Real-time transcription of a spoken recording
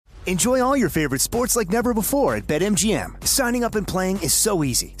Enjoy all your favorite sports like never before at BetMGM. Signing up and playing is so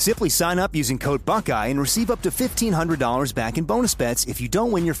easy. Simply sign up using code Buckeye and receive up to $1,500 back in bonus bets if you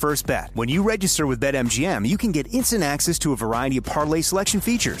don't win your first bet. When you register with BetMGM, you can get instant access to a variety of parlay selection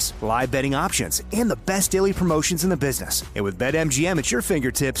features, live betting options, and the best daily promotions in the business. And with BetMGM at your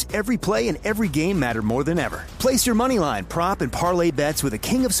fingertips, every play and every game matter more than ever. Place your moneyline, prop, and parlay bets with the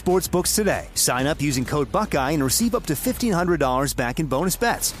king of sportsbooks today. Sign up using code Buckeye and receive up to $1,500 back in bonus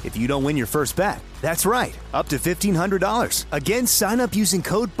bets if you don't win your first bet. That's right, up to $1,500. Again, sign up using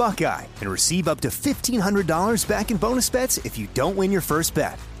code Buckeye and receive up to $1,500 back in bonus bets if you don't win your first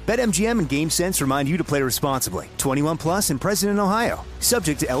bet. BetMGM and GameSense remind you to play responsibly. 21 plus and present in Ohio.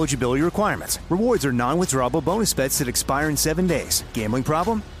 Subject to eligibility requirements. Rewards are non-withdrawable bonus bets that expire in 7 days. Gambling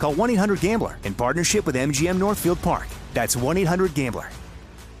problem? Call 1-800-GAMBLER in partnership with MGM Northfield Park. That's 1-800-GAMBLER.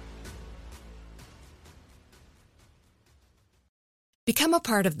 Become a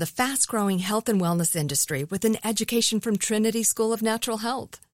part of the fast-growing health and wellness industry with an education from Trinity School of Natural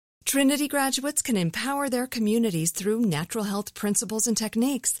Health. Trinity graduates can empower their communities through natural health principles and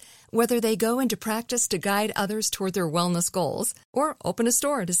techniques, whether they go into practice to guide others toward their wellness goals or open a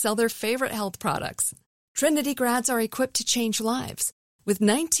store to sell their favorite health products. Trinity grads are equipped to change lives. With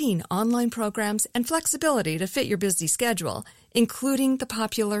 19 online programs and flexibility to fit your busy schedule, including the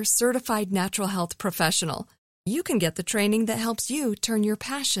popular Certified Natural Health Professional, you can get the training that helps you turn your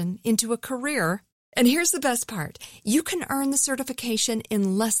passion into a career. And here's the best part. You can earn the certification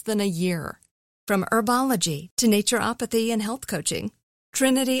in less than a year. From herbology to naturopathy and health coaching,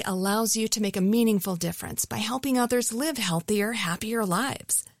 Trinity allows you to make a meaningful difference by helping others live healthier, happier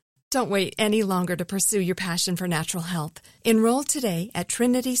lives. Don't wait any longer to pursue your passion for natural health. Enroll today at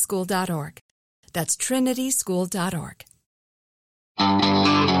trinityschool.org. That's trinityschool.org.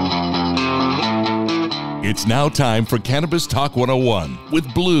 It's now time for Cannabis Talk 101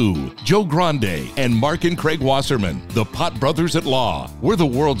 with Blue, Joe Grande, and Mark and Craig Wasserman, the Pot Brothers at Law. We're the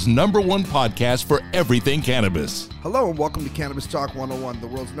world's #1 podcast for everything cannabis. Hello and welcome to Cannabis Talk 101, the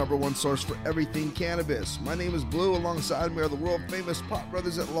world's #1 source for everything cannabis. My name is Blue. Alongside me are the world famous Pot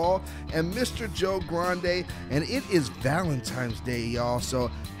Brothers at Law and Mr. Joe Grande. And it is Valentine's Day, y'all.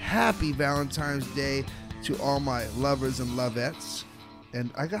 So happy Valentine's Day to all my lovers and lovettes. And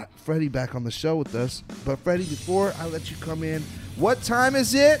I got Freddie back on the show with us. But Freddie, before I let you come in, what time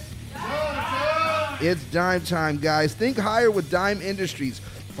is it? It's dime time, guys. Think higher with Dime Industries.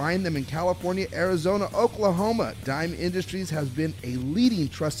 Find them in California, Arizona, Oklahoma. Dime Industries has been a leading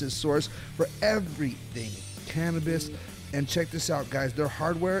trusted source for everything cannabis. And check this out, guys. Their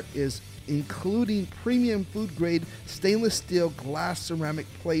hardware is including premium food-grade stainless steel glass ceramic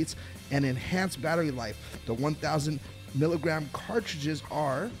plates and enhanced battery life. The 1,000 milligram cartridges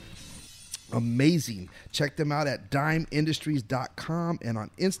are amazing. Check them out at dimeindustries.com, and on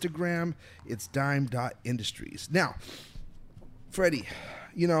Instagram it's dime.industries. Now, Freddie,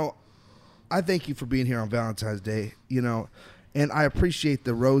 I thank you for being here on Valentine's Day, and I appreciate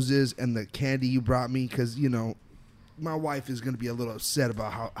the roses and the candy you brought me because, my wife is going to be a little upset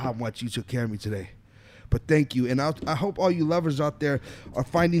about how much you took care of me today. But thank you, and I hope all you lovers out there are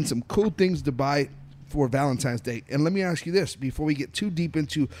finding some cool things to buy for Valentine's Day. And let me ask you this before we get too deep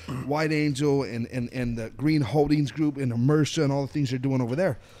into White Angel and the Green Holdings Group and Immersia and all the things they're doing over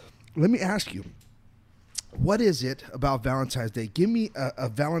there. Let me ask you, what is it about Valentine's Day? Give me a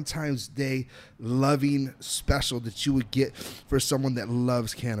Valentine's Day loving special that you would get for someone that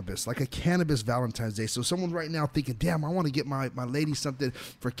loves cannabis, like a cannabis Valentine's Day. So someone right now thinking, damn, I want to get my lady something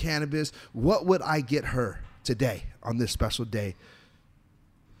for cannabis. What would I get her today on this special day?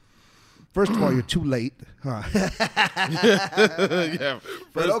 First of all, you're too late, huh? Yeah,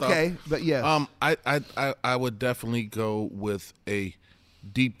 but okay, but yeah. I would definitely go with a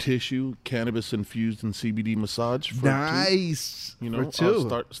deep tissue cannabis infused and CBD massage. For Nice. Two. For two.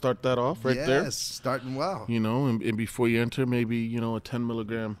 I'll start that off right there. Yes, starting well. And before you enter, maybe a 10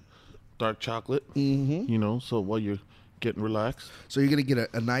 milligram dark chocolate. Mm-hmm. So while you're getting relaxed. So you're gonna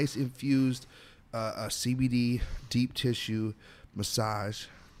get a nice infused a CBD deep tissue massage.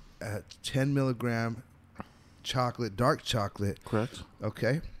 10 milligram chocolate, dark chocolate. Correct.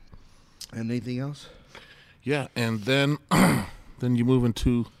 Okay. And anything else? Yeah, and then you move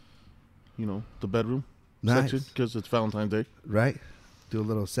into, the bedroom section because it's Valentine's Day. Right. Do a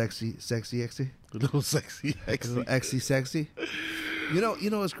little sexy. A little sexy. A little sexy. You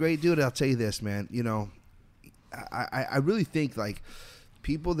know what's great, dude? I'll tell you this, man. I really think like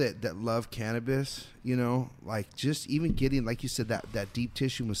people that love cannabis, like just even getting, like you said, that deep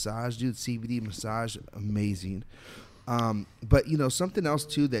tissue massage, dude, CBD massage, amazing. But something else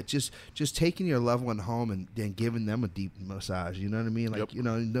too, that just taking your loved one home and then giving them a deep massage. You know what I mean? Like you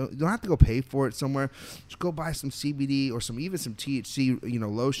don't have to go pay for it somewhere. Just go buy some CBD or some THC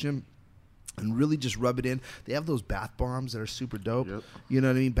lotion. And really just rub it in. They have those bath bombs that are super dope. Yep. You know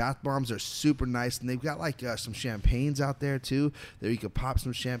what I mean? Bath bombs are super nice. And they've got like some champagnes out there too. There you could pop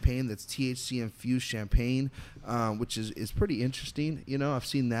some champagne that's THC infused champagne, which is pretty interesting. I've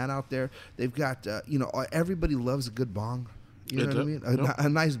seen that out there. They've got, everybody loves a good bong. You know what I mean? A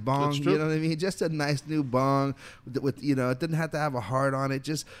nice bong. You know what I mean? Just a nice new bong with it doesn't have to have a heart on it.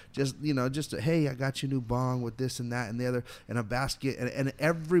 Just hey, I got you a new bong with this and that and the other, and a basket. And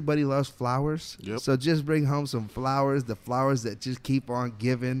everybody loves flowers. Yep. So just bring home some flowers, the flowers that just keep on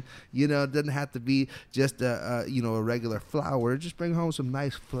giving. It doesn't have to be just a regular flower. Just bring home some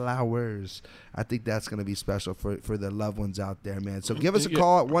nice flowers. I think that's going to be special for the loved ones out there, man. So give us a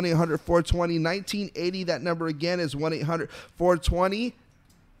call at 1-800-420-1980. That number again is 1-800-420-1980.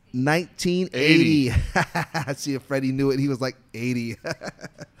 I see if Freddie knew it. He was like 80.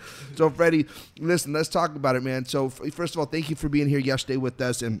 So, Freddie, listen, let's talk about it, man. So, first of all, thank you for being here yesterday with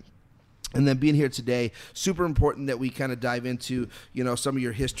us and then being here today. Super important that we kind of dive into, some of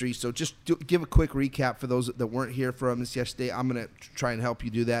your history. So just give a quick recap for those that weren't here from this yesterday. I'm going to try and help you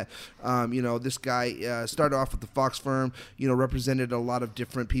do that. This guy started off with the Fox firm, represented a lot of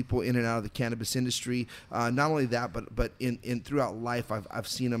different people in and out of the cannabis industry. Not only that, but in throughout life, I've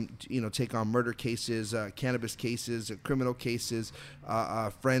seen him, take on murder cases, cannabis cases, criminal cases,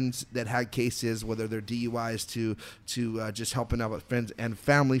 friends that had cases, whether they're DUIs to just helping out with friends and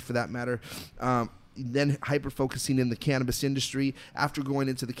family for that matter. Then hyper-focusing in the cannabis industry. After going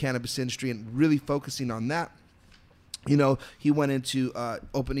into the cannabis industry and really focusing on that, he went into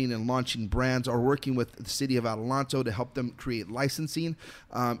opening and launching brands or working with the city of Adelanto to help them create licensing.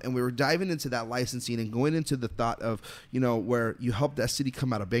 And we were diving into that licensing and going into the thought of, where you help that city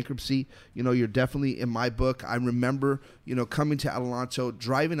come out of bankruptcy. You're definitely in my book. I remember, coming to Adelanto,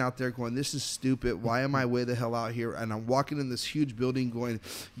 driving out there going, this is stupid. Why am I way the hell out here? And I'm walking in this huge building going,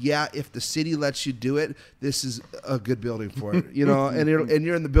 yeah, if the city lets you do it, this is a good building for it. And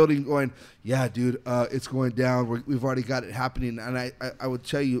you're in the building going, yeah, dude, it's going down. We've already got it happening. And I would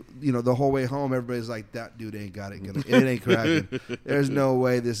tell you, the whole way home, everybody's like, that dude ain't got it. It ain't cracking. There's no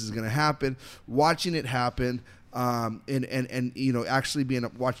way this is going to happen. Watching it happen, and actually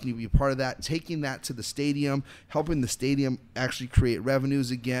watching you be a part of that, taking that to the stadium, helping the stadium actually create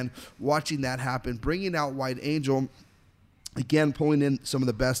revenues again, watching that happen, bringing out White Angel, again, pulling in some of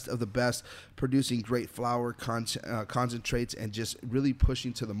the best, producing great flower concentrates, and just really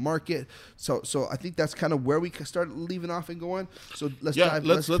pushing to the market. So I think that's kind of where we started leaving off and going. So let's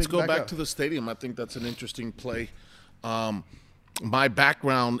go back to the stadium. I think that's an interesting play. My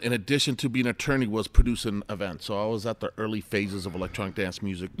background, in addition to being an attorney, was producing events. So I was at the early phases of electronic dance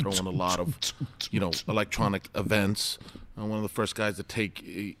music, throwing a lot of, electronic events. I'm one of the first guys to take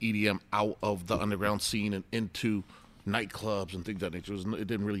EDM out of the underground scene and into nightclubs and things of that nature. It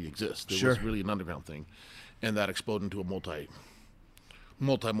didn't really exist. It was really an underground thing. And that exploded into a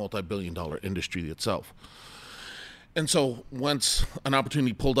multi-billion-dollar industry itself. And so once an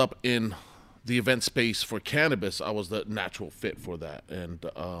opportunity pulled up in the event space for cannabis, I was the natural fit for that. And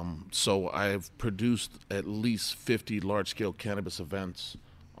so I've produced at least 50 large-scale cannabis events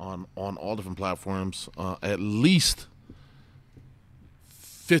on all different platforms, at least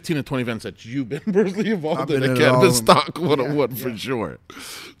 15 to 20 events that you've been personally involved in at Cannabis Talk 101 for sure.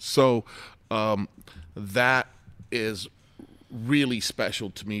 So that is really special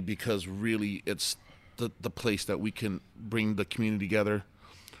to me, because really it's the place that we can bring the community together.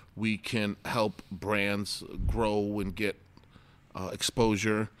 We can help brands grow and get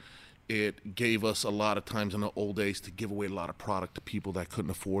exposure. It gave us a lot of times in the old days to give away a lot of product to people that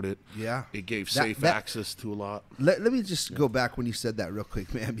couldn't afford it. Yeah. It gave safe access to a lot. Let me just go back when you said that real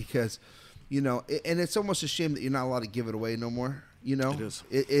quick, man, because, and it's almost a shame that you're not allowed to give it away no more. It is.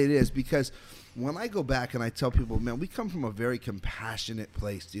 It is, because when I go back and I tell people, man, we come from a very compassionate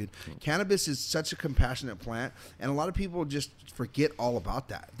place, dude. Cannabis is such a compassionate plant, and a lot of people just forget all about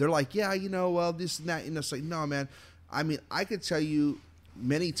that. They're like, yeah, well, this and that. It's like, no, man. I mean, I could tell you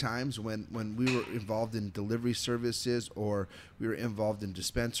many times when we were involved in delivery services or we were involved in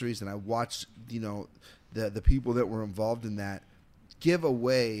dispensaries, and I watched, the people that were involved in that give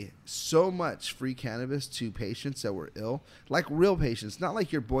away so much free cannabis to patients that were ill, like real patients, not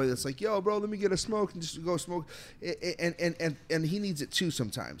like your boy that's like, yo, bro, let me get a smoke and just go smoke. And he needs it too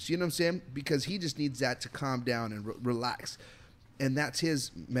sometimes. You know what I'm saying? Because he just needs that to calm down and relax. And that's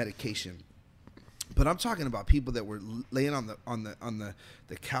his medication. But I'm talking about people that were laying on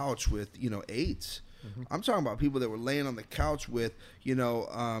the couch with, AIDS. Mm-hmm. I'm talking about people that were laying on the couch with,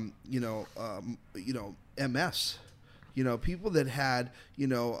 MS. People that had,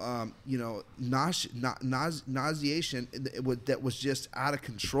 nauseation that was just out of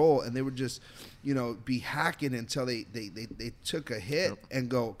control, and they would just, be hacking until they took a hit and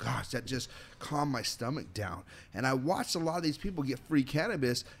go, gosh, that just calmed my stomach down. And I watched a lot of these people get free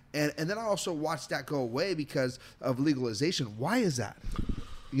cannabis, and then I also watched that go away because of legalization. Why is that?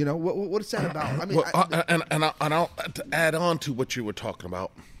 What is that about? I mean, I'll to add on to what you were talking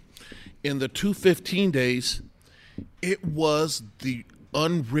about. In the 215 days, it was the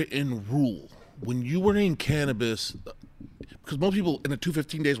unwritten rule. When you were in cannabis, because most people in the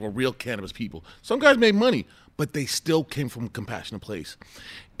 215 days were real cannabis people. Some guys made money, but they still came from a compassionate place.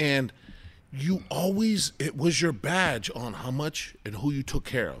 And it was your badge on how much and who you took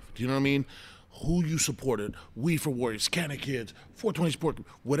care of. Do you know what I mean? Who you supported, We for Warriors, Canna Kids, 420 Support Group,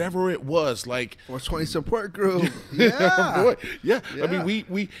 whatever it was, like 420 Support Group. Yeah. yeah. I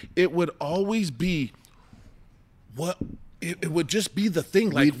mean, it would always be what it would just be the thing.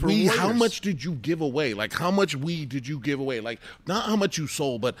 Like, how much did you give away? Like, how much weed did you give away? Like, not how much you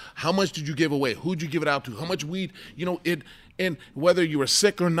sold, but how much did you give away? Who'd you give it out to? How much weed? And whether you were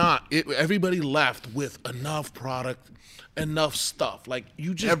sick or not, everybody left with enough product, enough stuff. Like,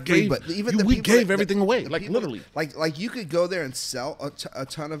 you just gave everything away. Like, people, literally. Like you could go there and sell a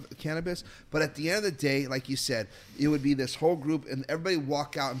ton of cannabis, but at the end of the day, like you said, it would be this whole group, and everybody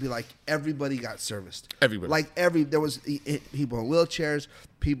walk out and be like, everybody got serviced. Everybody. There was people in wheelchairs,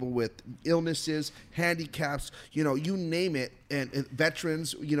 people with illnesses, handicaps, you name it, and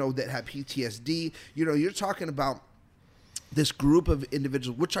veterans, that have PTSD. You're talking about this group of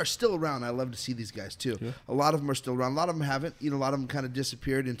individuals, which are still around. I love to see these guys too. Yeah. A lot of them are still around. A lot of them haven't. A lot of them kind of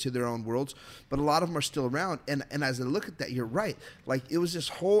disappeared into their own worlds, but a lot of them are still around. And as I look at that, you're right. Like, it was this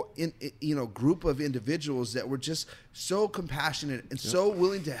whole group of individuals that were just so compassionate and so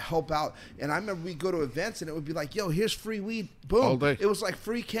willing to help out. And I remember we'd go to events and it would be like, yo, here's free weed. Boom. All day. It was like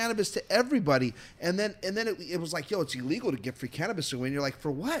free cannabis to everybody. And then it was like, yo, it's illegal to give free cannabis away. And you're like,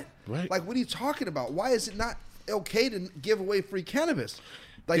 for what? Right. Like, what are you talking about? Why is it not okay to give away free cannabis?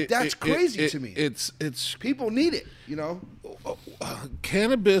 Like, that's crazy to me. It's people need it,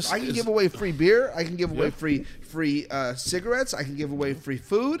 Cannabis. I can give away free beer. I can give away free cigarettes. I can give away free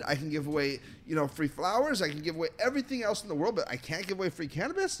food. I can give away free flowers. I can give away everything else in the world, but I can't give away free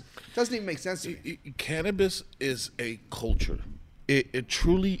cannabis. It doesn't even make sense to me. Cannabis is a culture. It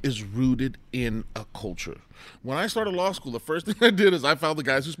truly is rooted in a culture. When I started law school, the first thing I did is I found the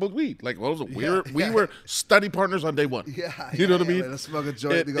guys who smoked weed. Like, what was it? We were study partners on day one. You know what I mean? Let's smoke a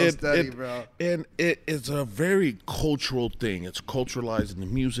joint to go study, bro. And it's a very cultural thing. It's culturalized in the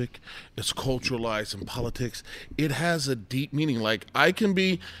music. It's culturalized in politics. It has a deep meaning. Like, I could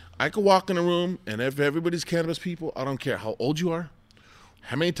walk in a room, and if everybody's cannabis people, I don't care how old you are,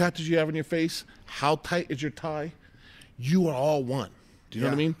 how many tattoos you have on your face, how tight is your tie, you are all one. Do you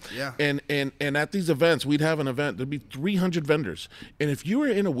know what I mean? Yeah. And at these events, we'd have an event, there'd be 300 vendors. And if you were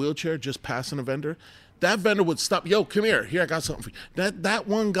in a wheelchair just passing a vendor, that vendor would stop. Yo, come here. Here, I got something for you. That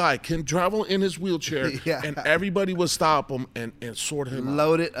one guy can travel in his wheelchair, and everybody would stop him and sort him out.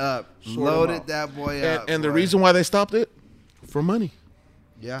 Load it up. Load that boy up. And the reason why they stopped it? For money.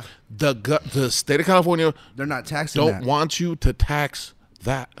 Yeah. The state of California, they're not taxing that. Don't want you to tax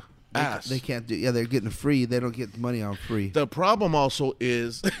that. They can't do. Yeah, they're getting free. They don't get money on free. The problem also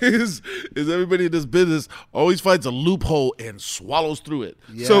is everybody in this business always finds a loophole and swallows through it.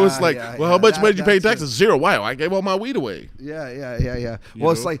 Yeah, so it's like, how much money did you pay taxes? Zero. Wow, I gave all my weed away. Yeah.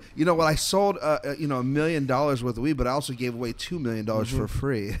 Well, it's like, well, I sold $1 million worth of weed, but I also gave away $2 million for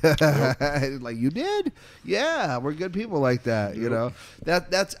free. Like, you did? Yeah, we're good people like that.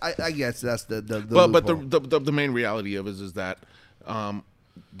 That's I guess that's the but the main reality of it is that.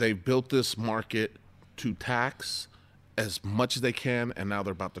 They built this market to tax as much as they can, and now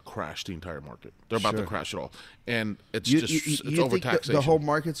they're about to crash the entire market. They're about to crash it all, and it's it's overtaxation. Think the whole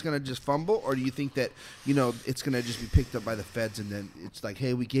market's going to just fumble, or do you think that it's going to just be picked up by the feds, and then it's like,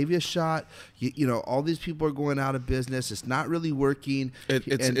 hey, we gave you a shot. All these people are going out of business. It's not really working, and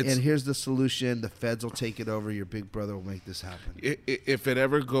here's the solution. The feds will take it over. Your big brother will make this happen. If it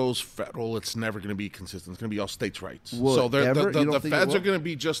ever goes federal, it's never going to be consistent. It's going to be all states' rights. So the feds are going to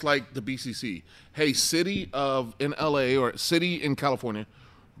be just like the BCC. Hey, city in LA or city in California,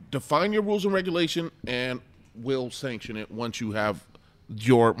 define your rules and regulation, and we'll sanction it once you have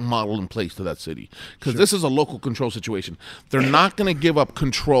your model in place to that city. Because this is a local control situation. They're not going to give up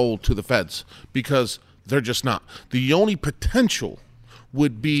control to the feds because they're just not. The only potential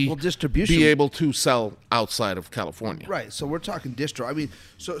would be distribution. Be able to sell outside of California. Right. So we're talking distro. I mean,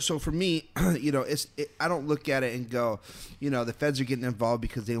 so for me, I don't look at it and go, the feds are getting involved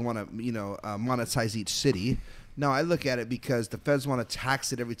because they want to, monetize each city. No, I look at it because the feds want to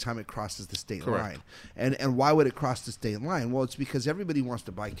tax it every time it crosses the state line. And why would it cross the state line? Well, it's because everybody wants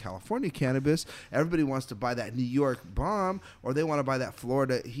to buy California cannabis. Everybody wants to buy that New York bomb, or they want to buy that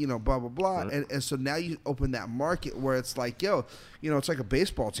Florida, blah, blah, blah. Right. And so now you open that market where it's like, it's like a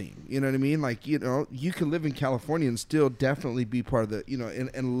baseball team. You know what I mean? Like, you can live in California and still definitely be part of the,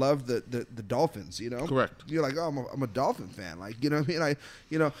 and love the Dolphins, Correct. You're like, oh, I'm a Dolphin fan. Like, you know what I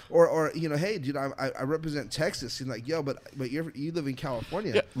mean? Or hey, dude, I represent Texas. And like, but you live in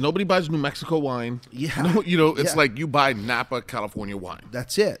California. Yeah, nobody buys New Mexico wine. Yeah. No, it's like you buy Napa, California wine.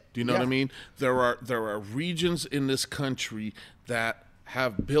 That's it. Do you know what I mean? There are regions in this country that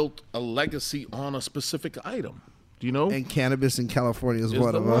have built a legacy on a specific item. Do you know? And cannabis in California is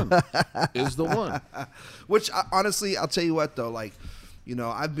one of them. Is the one. Which, honestly, I'll tell you what, though. Like,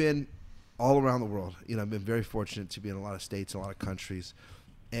 I've been all around the world. I've been very fortunate to be in a lot of states, a lot of countries.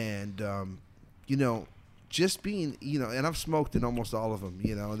 And, just being, and I've smoked in almost all of them,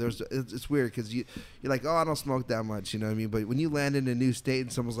 it's weird because you're like, oh, I don't smoke that much, you know what I mean? But when you land in a new state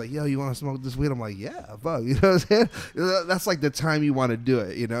and someone's like, yo, you want to smoke this weed? I'm like, yeah, fuck, you know what I'm saying? That's like the time you want to do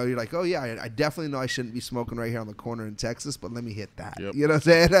it, You're like, oh, yeah, I definitely know I shouldn't be smoking right here on the corner in Texas, but let me hit that, Yep. You know what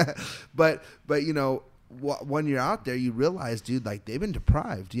I'm saying? but when you're out there, you realize, dude, like they've been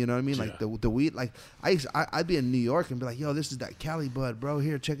deprived. You know what I mean? Yeah. Like the weed. Like I'd be in New York and be like, yo, this is that Cali bud, bro.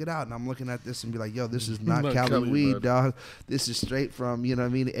 Here, check it out. And I'm looking at this and be like, yo, this is not Cali weed, bud. Dog. This is straight from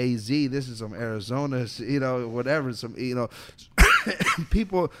AZ. This is from Arizona. Whatever. Some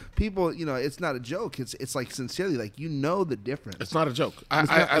people. It's not a joke. It's like sincerely, like the difference. It's not a joke.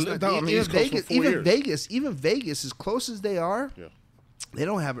 I lived down on the East Coast for 4 years. Even Vegas, as close as they are, they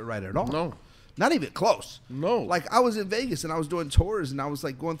don't have it right at all. No. Not even close. No. Like, I was in Vegas, and I was doing tours, and I was,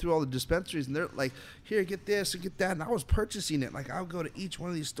 like, going through all the dispensaries, and they're like, here, get this and get that. And I was purchasing it. Like, I would go to each one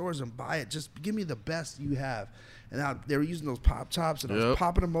of these stores and buy it. Just give me the best you have. And they were using those pop tops, and I was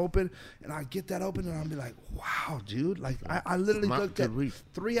popping them open, and I'd get that open, and I'd be like, wow, dude. Like, I literally looked at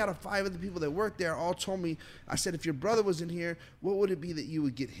 3 out of 5 of the people that worked there all told me, I said, if your brother was in here, what would it be that you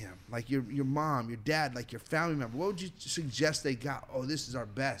would get him? Like, your mom, your dad, like, your family member. What would you suggest they got? Oh, this is our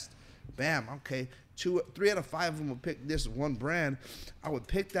best. Bam, okay. 3 out of 5 of them would pick this one brand. I would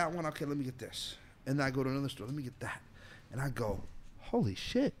pick that one. Okay, let me get this. And then I go to another store. Let me get that. And I go, holy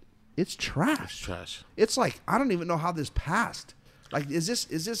shit, it's trash. It's trash. It's like, I don't even know how this passed. Like, is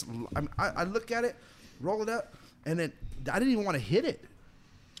this? I look at it, roll it up, and then I didn't even want to hit it.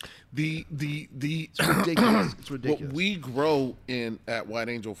 It's ridiculous. It's ridiculous. What we grow at White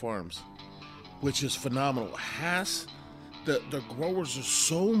Angel Farms, which is phenomenal, the growers are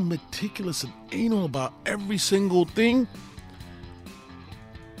so meticulous and anal about every single thing,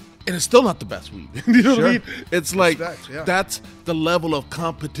 and it's still not the best weed. You know what I mean? It's like that's the level of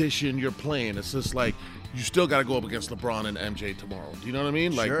competition you're playing. It's just like you still got to go up against LeBron and MJ tomorrow. Do you know what I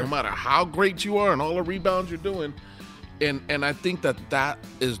mean? Like no matter how great you are and all the rebounds you're doing, and I think that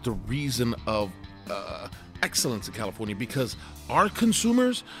is the reason of excellence in California, because our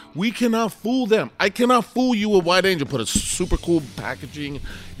consumers, we cannot fool them. I cannot fool you with White Angel. Put a super cool packaging.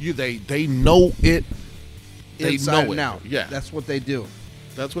 They know it. They inside know it. Now. Yeah, that's what they do.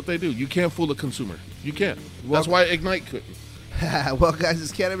 That's what they do. You can't fool the consumer. You can't. That's why Ignite couldn't. Well, guys,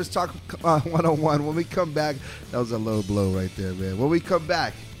 it's Cannabis Talk 101. When we come back, that was a low blow right there, man. When we come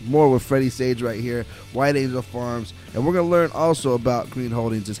back, more with Freddie Sage right here, White Angel Farms, and we're going to learn also about Green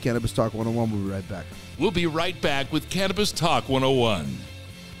Holdings. It's Cannabis Talk 101. We'll be right back. We'll be right back with Cannabis Talk 101.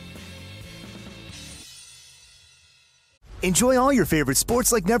 Enjoy all your favorite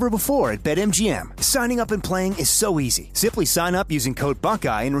sports like never before at BetMGM. Signing up and playing is so easy. Simply sign up using code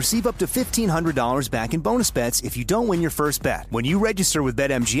Buckeye and receive up to $1,500 back in bonus bets if you don't win your first bet. When you register with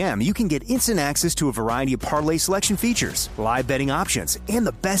BetMGM, you can get instant access to a variety of parlay selection features, live betting options, and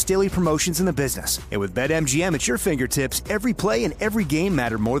the best daily promotions in the business. And with BetMGM at your fingertips, every play and every game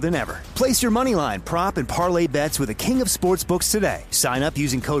matter more than ever. Place your moneyline, prop, and parlay bets with the king of sportsbooks today. Sign up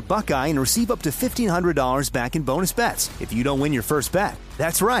using code Buckeye and receive up to $1,500 back in bonus bets if you don't win your first bet.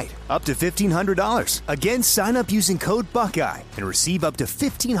 That's right, up to $1,500. Again, sign up using code Buckeye and receive up to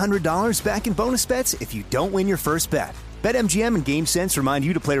 $1,500 back in bonus bets if you don't win your first bet. BetMGM and GameSense remind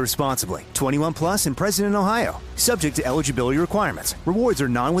you to play responsibly. 21 plus and present in Ohio. Subject to eligibility requirements. Rewards are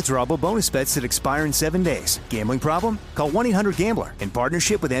non-withdrawable bonus bets that expire in 7 days. Gambling problem? Call 1-800-GAMBLER in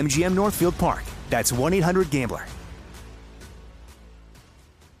partnership with MGM Northfield Park. That's 1-800-GAMBLER.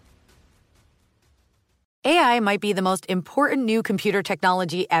 AI might be the most important new computer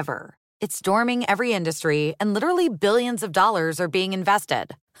technology ever. It's storming every industry, and literally billions of dollars are being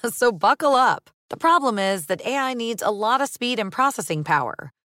invested. So buckle up. The problem is that AI needs a lot of speed and processing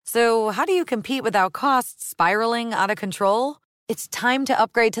power. So how do you compete without costs spiraling out of control? It's time to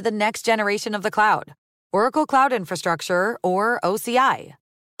upgrade to the next generation of the cloud. Oracle Cloud Infrastructure, or OCI.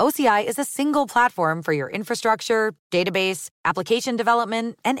 OCI is a single platform for your infrastructure, database, application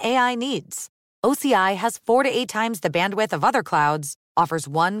development, and AI needs. OCI has 4 to 8 times the bandwidth of other clouds, offers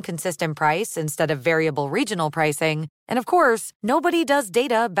one consistent price instead of variable regional pricing, and of course, nobody does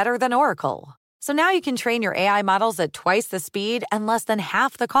data better than Oracle. So now you can train your AI models at twice the speed and less than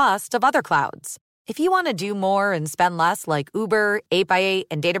half the cost of other clouds. If you want to do more and spend less like Uber, 8x8,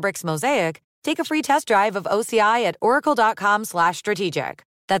 and Databricks Mosaic, take a free test drive of OCI at oracle.com/strategic.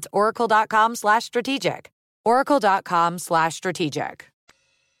 That's oracle.com/strategic. Oracle.com/strategic.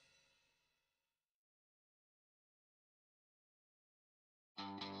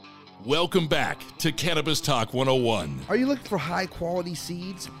 Welcome back to Cannabis Talk 101. Are you looking for high-quality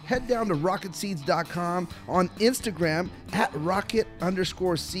seeds? Head down to rocketseeds.com, on Instagram at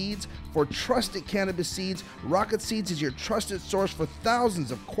 @rocket_seeds for trusted cannabis seeds. Rocket Seeds is your trusted source for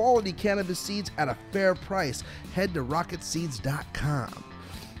thousands of quality cannabis seeds at a fair price. Head to rocketseeds.com.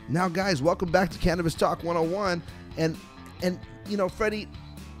 Now, guys, welcome back to Cannabis Talk 101. And you know, Freddie,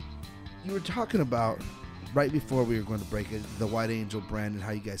 you were talking about, right before we were going to break it, the White Angel brand and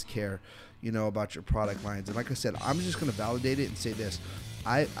how you guys care, you know, about your product lines. And like I said, I'm just going to validate it and say this.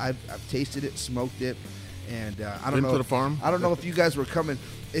 I've tasted it, smoked it, and I don't know. To the farm? I don't know if you guys were coming.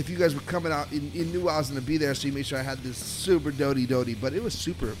 If you guys were coming out, you knew I was going to be there, so you made sure I had this super doty. But it was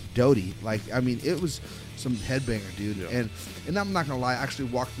super doty. Like, I mean, it was some headbanger, dude. Yeah. And I'm not going to lie. I actually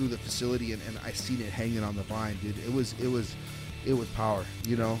walked through the facility and I seen it hanging on the vine, dude. It was power,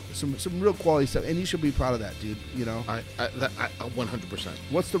 you know, some real quality stuff, and you should be proud of that, dude. You know, I 100%.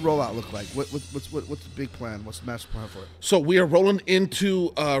 What's the rollout look like? What's the big plan? What's the master plan for it? So we are rolling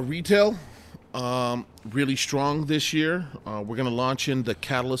into retail, really strong this year. We're going to launch in the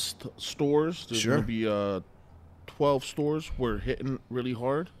Catalyst stores. There's going to be 12 stores. We're hitting really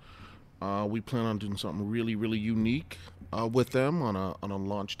hard. We plan on doing something really, really unique with them on a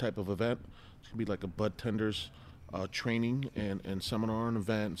launch type of event. It's going to be like a bud tenders training and seminar and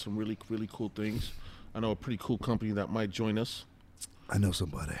event, some really, really cool things. I know a pretty cool company that might join us. I know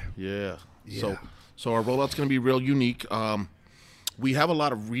somebody. Yeah. So our rollout's going to be real unique. We have a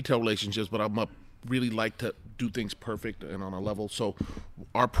lot of retail relationships, but I'm really like to do things perfect and on a level. So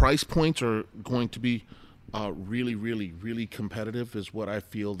our price points are going to be really, really, really competitive is what I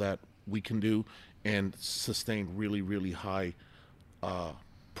feel that we can do, and sustain really, really high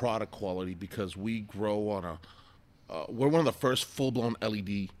product quality, because we grow on we're one of the first full-blown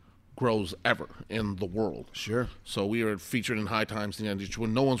LED grows ever in the world. Sure. So we are featured in High Times in the industry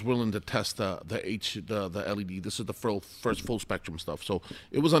when no one's willing to test the LED. This is the first full spectrum stuff. So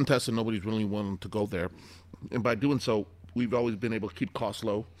it was untested. Nobody's really willing to go there. And by doing so, we've always been able to keep costs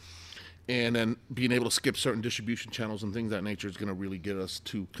low. And then being able to skip certain distribution channels and things of that nature is going to really get us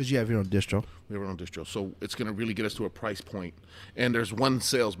to... Because you have your own distro. We have our own distro. So it's going to really get us to a price point. And there's one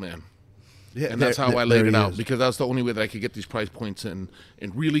salesman. Yeah, and that's how I laid it out, because that's the only way that I could get these price points and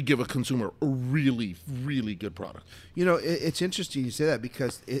really give a consumer a really, really good product. You know, it's interesting you say that,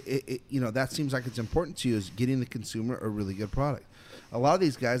 because it you know, that seems like it's important to you, is getting the consumer a really good product. A lot of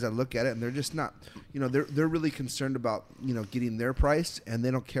these guys, I look at it and they're just not, you know, they're really concerned about, you know, getting their price, and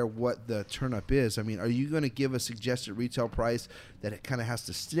they don't care what the turn up is. I mean, are you going to give a suggested retail price that it kind of has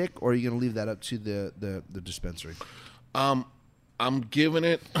to stick, or are you going to leave that up to the dispensary? I'm giving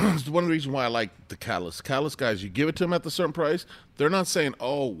it. It's one of the reasons why I like the Catalyst. Catalyst guys, you give it to them at the certain price, they're not saying,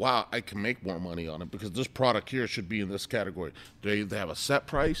 "Oh, wow, I can make more money on it because this product here should be in this category." They have a set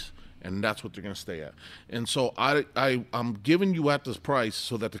price, and that's what they're going to stay at. And so I'm giving you at this price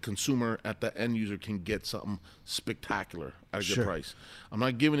so that the consumer, at the end user, can get something spectacular at a good price. I'm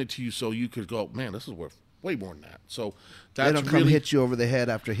not giving it to you so you could go, "Man, this is worth way more than that." So that's they don't come really hit you over the head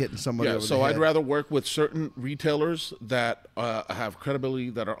after hitting somebody over the head. So I'd rather work with certain retailers that have credibility,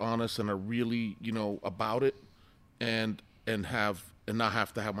 that are honest, and are really, you know, about it, and not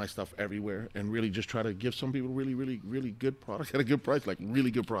have to have my stuff everywhere, and really just try to give some people really, really, really good product at a good price, like really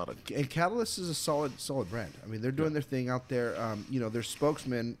good product. And Catalyst is a solid brand. I mean, they're doing their thing out there. You know, their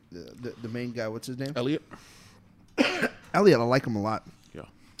spokesman, the main guy, what's his name? Elliot, I like him a lot. Yeah.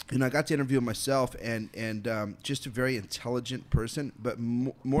 And I got to interview him myself, and just a very intelligent person. But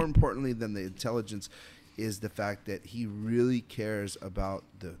more importantly than the intelligence is the fact that he really cares about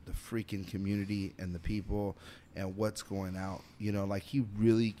the freaking community and the people, and what's going out. You know, like he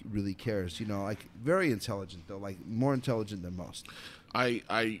really, really cares. You know, like very intelligent though, like more intelligent than most.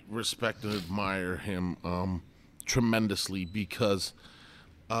 I respect and admire him tremendously because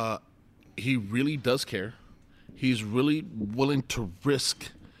he really does care. He's really willing to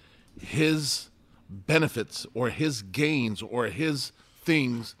risk his benefits or his gains or his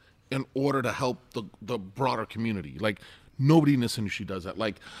things in order to help the broader community. Like, nobody in this industry does that.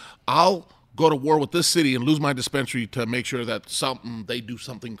 Like, I'll go to war with this city and lose my dispensary to make sure that they do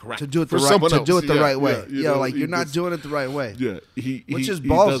something correct. To do it for the right, someone to else. do it the Yeah, right way. yeah, You know, like you're not doing it the right way. Yeah, which is he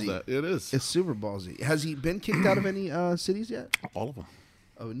ballsy. does that. It is. It's super ballsy. Has he been kicked out of any cities yet? All of them.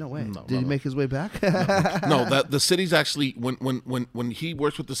 Oh, no way. No, Did he make his way back? No, that the cities actually, when he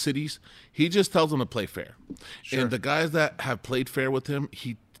works with the cities, he just tells them to play fair. Sure. And the guys that have played fair with him,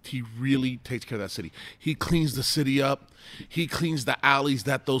 he really takes care of that city. He cleans the city up. He cleans the alleys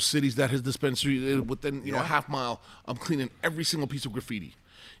that those cities that his dispensary within a half mile. I'm cleaning every single piece of graffiti.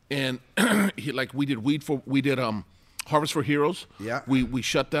 And we did Harvest for Heroes. Yeah. We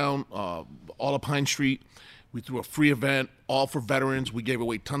shut down all of Pine Street. We threw a free event, all for veterans. We gave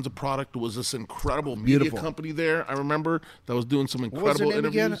away tons of product. There was this incredible media company there, I remember, that was doing some incredible what was their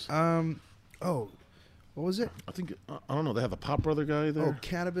name interviews. Again? What was it? I think, I don't know, they have the Pop Brother guy there. Oh,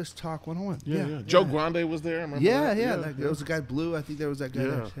 Cannabis Talk 101. Yeah. Joe Grande was there, I remember that. There was a guy, Blue. I think there was that guy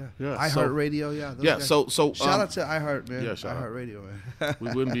there. Yeah. iHeartRadio, yeah. Yeah, so shout out to iHeart, man. Yeah, shout out. iHeartRadio, man.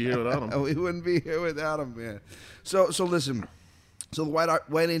 We wouldn't be here without him. We wouldn't be here without him, man. So listen. So the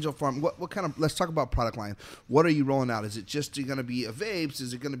White Angel Farm, what kind of, let's talk about product line. What are you rolling out? Is it just going to be a vapes?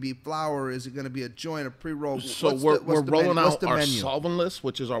 Is it going to be flower? Is it going to be a joint, a pre-roll? So we're rolling out our solventless,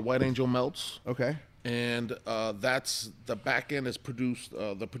 which is our White Angel melts. Okay. And that's, the back end is produced,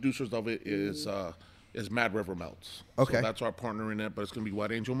 the producers of it is Mad River Melts. Okay. So that's our partner in it, but it's going to be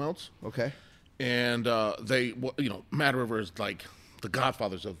White Angel Melts. Okay. And Mad River is like the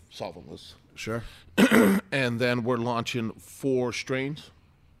godfathers of solventless. Sure. And then we're launching 4 strains.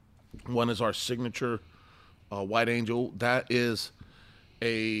 One is our signature White Angel. That is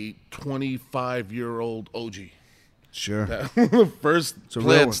a 25-year-old OG. Sure. The first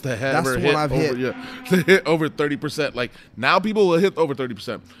plants to have ever hit over 30%. Like, now people will hit over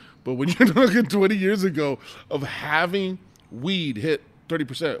 30%. But when you're looking 20 years ago of having weed hit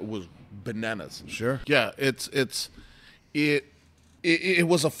 30%, was bananas. Sure. Yeah, it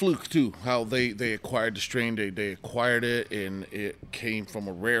was a fluke too, how they acquired the strain. They acquired it, and it came from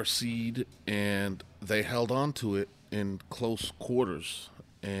a rare seed, and they held on to it in close quarters,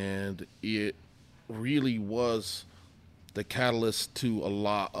 and it really was the catalyst to a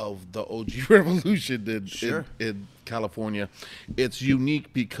lot of the OG revolution in California. It's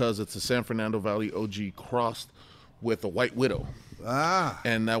unique because it's a San Fernando Valley OG crossed with a White Widow.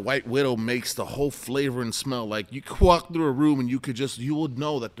 And that White Widow makes the whole flavor and smell. Like, you could walk through a room and you would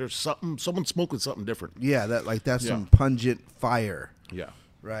know that there's someone smoking something different. Yeah, that's some pungent fire. Yeah.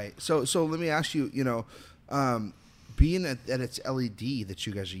 Right. So let me ask you, being that it's LED that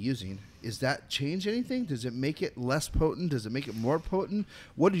you guys are using, does that change anything? Does it make it less potent? Does it make it more potent?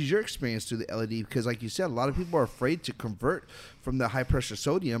 What is your experience through the LED? Because like you said, a lot of people are afraid to convert from the high pressure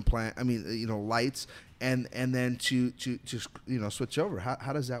sodium lights and then to switch over.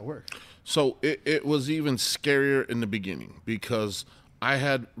 How does that work? So it was even scarier in the beginning because I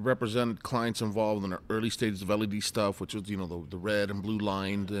had represented clients involved in the early stages of LED stuff, which was the red and blue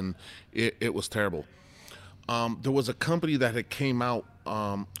lined, and it was terrible. There was a company that had came out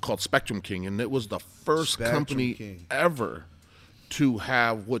called Spectrum King, and it was the first company ever to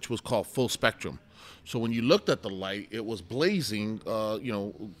have which was called full spectrum. So when you looked at the light, it was blazing,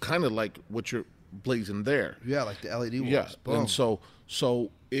 kind of like what you're blazing there. Yeah, like the LED was. Yeah, boom. and so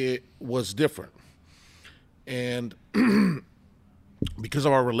it was different. And because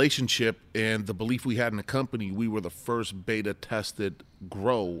of our relationship and the belief we had in the company, we were the first beta tested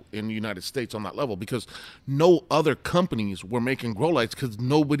grow in the United States on that level, because no other companies were making grow lights because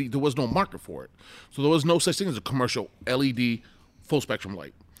there was no market for it. So there was no such thing as a commercial LED full spectrum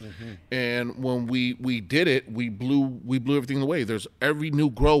light. Mm-hmm. And when we did it, we blew everything away. Every new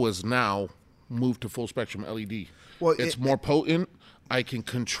grow is now moved to full spectrum LED. Well, it's more potent. I can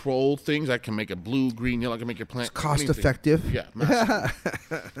control things. I can make it blue, green, yellow. I can make it plant. It's cost effective. Yeah,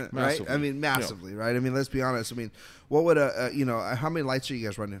 massively. Right? I mean, massively, right? I mean, let's be honest. I mean, what would how many lights are you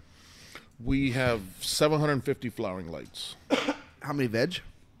guys running? We have 750 flowering lights. How many veg?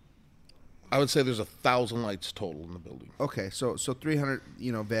 I would say there's 1,000 lights total in the building. Okay, so 300,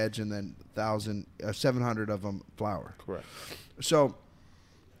 veg, and then 700 of them flower. Correct. So,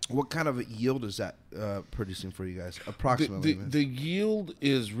 What kind of a yield is that producing for you guys, approximately? The yield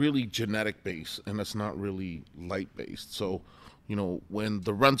is really genetic based, and it's not really light based. So, when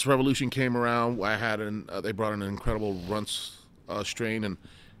the Runts Revolution came around, they brought in an incredible Runts strain, and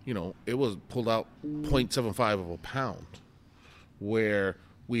it was pulled out 0.75 of a pound, where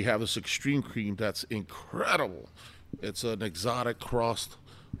we have this Extreme Cream that's incredible. It's an exotic crossed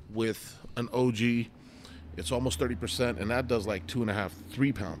with an OG. It's almost 30%, and that does like 2.5,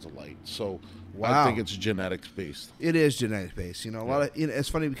 3 pounds of light. So wow. I think it's genetics based. It is genetics based. A lot of. It's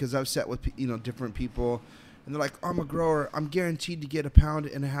funny because I've sat with different people, and they're like, "I'm a grower. I'm guaranteed to get 1.5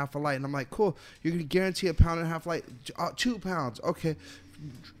 pounds of light." And I'm like, "Cool. You're gonna guarantee 1.5 pounds of light, 2 pounds. Okay.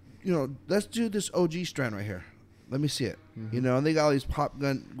 Let's do this OG strand right here. Let me see it." Mm-hmm. And they got all these pop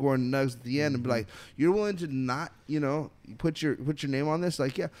gun Gordon nugs at the end, and be like, "You're willing to not, put your name on this?"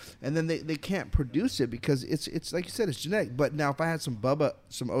 Like, yeah. And then they can't produce it because it's like you said, it's genetic. But now if I had some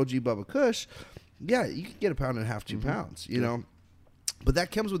OG Bubba Kush, yeah, you could get 1.5 pounds, 2 pounds, know. But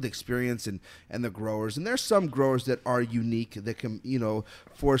that comes with experience and the growers. And there's some growers that are unique that can,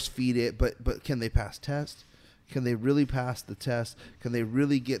 force feed it, but can they pass test? Can they really pass the test? Can they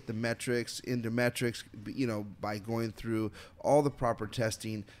really get the metrics into metrics, by going through all the proper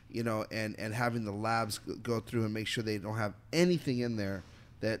testing, and having the labs go through and make sure they don't have anything in there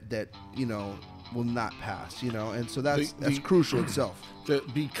that will not pass, And so that's crucial itself.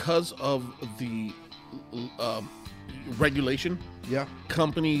 Because of the regulation, yeah,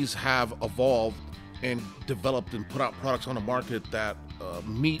 companies have evolved and developed and put out products on the market that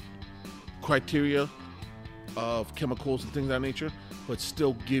meet criteria of chemicals and things of that nature, but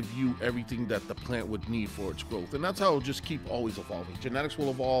still give you everything that the plant would need for its growth. And that's how it'll just keep always evolving. Genetics will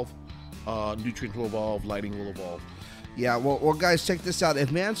evolve, nutrients will evolve, lighting will evolve. Yeah, well, guys, check this out.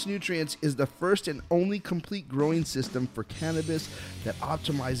 Advanced Nutrients is the first and only complete growing system for cannabis that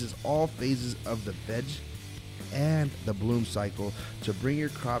optimizes all phases of the veg and the bloom cycle to bring your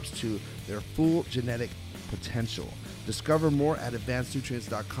crops to their full genetic potential. Discover more at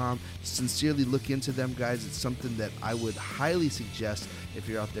advancednutrients.com. Sincerely look into them, guys. It's something that I would highly suggest if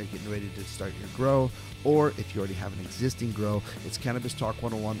you're out there getting ready to start your grow, or if you already have an existing grow. It's Cannabis Talk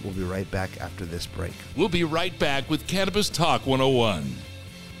 101. We'll be right back after this break. We'll be right back with Cannabis Talk 101.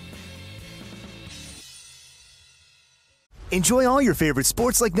 Enjoy all your favorite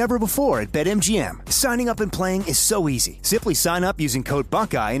sports like never before at BetMGM. Signing up and playing is so easy. Simply sign up using code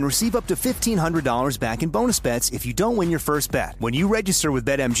Buckeye and receive up to $1,500 back in bonus bets if you don't win your first bet. When you register with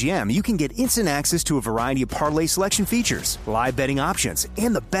BetMGM, you can get instant access to a variety of parlay selection features, live betting options,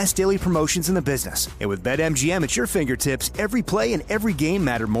 and the best daily promotions in the business. And with BetMGM at your fingertips, every play and every game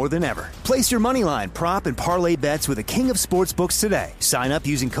matter more than ever. Place your moneyline, prop, and parlay bets with the king of sportsbooks today. Sign up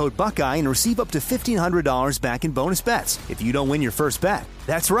using code Buckeye and receive up to $1,500 back in bonus bets if you don't win your first bet.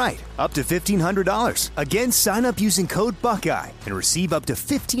 That's right, up to $1,500. Again, sign up using code Buckeye and receive up to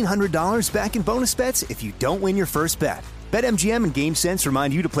 $1,500 back in bonus bets if you don't win your first bet. BetMGM and GameSense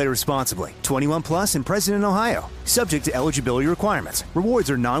remind you to play responsibly. 21 plus and present in Ohio. Subject to eligibility requirements.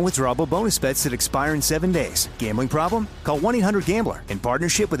 Rewards are non-withdrawable bonus bets that expire in 7 days. Gambling problem? Call 1-800-GAMBLER in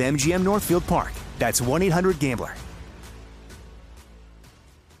partnership with MGM Northfield Park. That's 1-800-GAMBLER.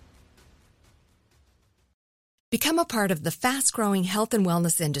 Become a part of the fast-growing health and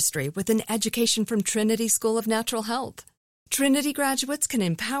wellness industry with an education from Trinity School of Natural Health. Trinity graduates can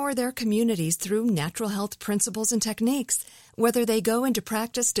empower their communities through natural health principles and techniques, whether they go into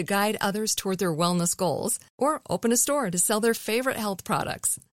practice to guide others toward their wellness goals or open a store to sell their favorite health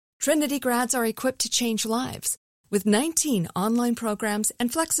products. Trinity grads are equipped to change lives. With 19 online programs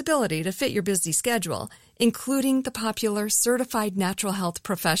and flexibility to fit your busy schedule, including the popular Certified Natural Health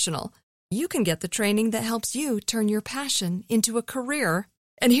Professional, you can get the training that helps you turn your passion into a career.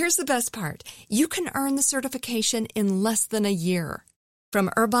 And here's the best part. You can earn the certification in less than a year. From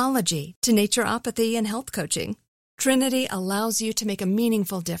herbology to naturopathy and health coaching, Trinity allows you to make a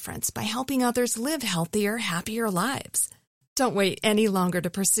meaningful difference by helping others live healthier, happier lives. Don't wait any longer to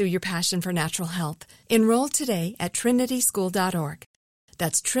pursue your passion for natural health. Enroll today at trinityschool.org.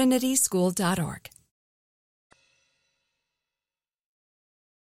 That's trinityschool.org.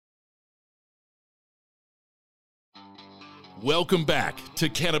 Welcome back to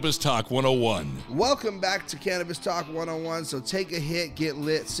Cannabis Talk 101. Welcome back to Cannabis Talk 101. So take a hit, get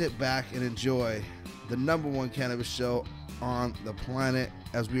lit, sit back, and enjoy the number one cannabis show on the planet,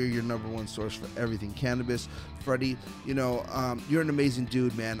 as we are your number one source for everything cannabis. Freddie, you're an amazing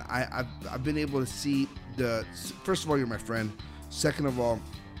dude, man. I've been able to see first of all, you're my friend. Second of all,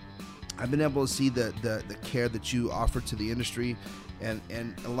 I've been able to see the care that you offer to the industry, and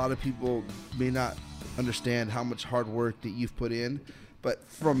a lot of people may not understand how much hard work that you've put in But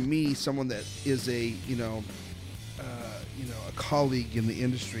from me, someone that is a a colleague in the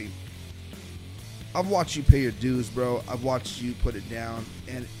industry, I've watched you pay your dues, bro. I've watched you put it down,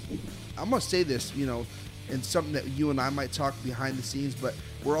 and I'm gonna say this, and something that you and I might talk behind the scenes, but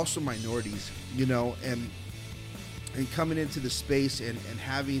we're also minorities, and coming into the space and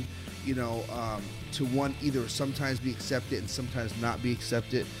having, to one, either sometimes be accepted and sometimes not be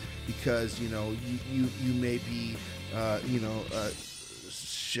accepted, because you may be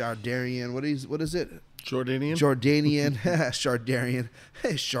Shardarian. What is it? Jordanian. Shardarian.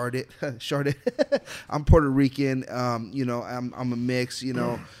 Shardit. I'm Puerto Rican. I'm a mix.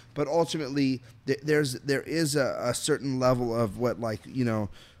 But ultimately, there is a certain level of what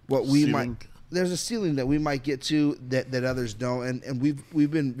we might. There's a ceiling that we might get to that others don't, and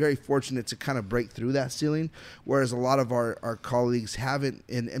we've been very fortunate to kind of break through that ceiling, whereas a lot of our colleagues haven't,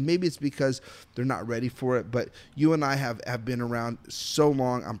 and maybe it's because they're not ready for it. But you and I have been around so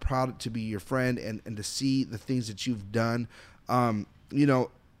long. I'm proud to be your friend and to see the things that you've done, and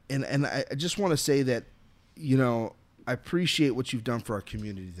I just want to say that, I appreciate what you've done for our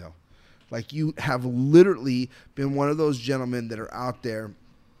community, though. Like, you have literally been one of those gentlemen that are out there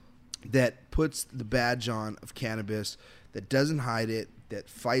that puts the badge on of cannabis, that doesn't hide it, that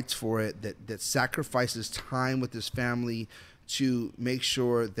fights for it, that sacrifices time with his family to make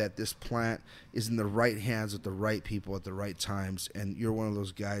sure that this plant is in the right hands with the right people at the right times. And you're one of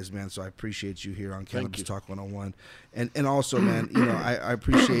those guys, man. So I appreciate you here on Cannabis Talk 101. And also, man, I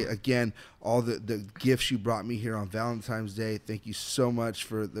appreciate, again, all the gifts you brought me here on Valentine's Day. Thank you so much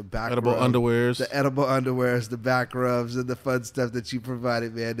for the back edible rub, underwears, the back rubs, and the fun stuff that you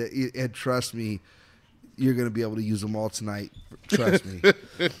provided, man. And trust me, you're going to be able to use them all tonight. Trust me.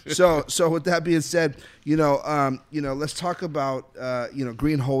 So with that being said, let's talk about,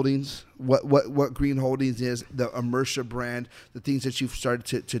 Green Holdings, what Green Holdings is, the Immersia brand, the things that you've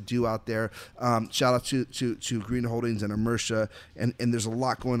started to do out there. Shout out to Green Holdings and Immersia. And there's a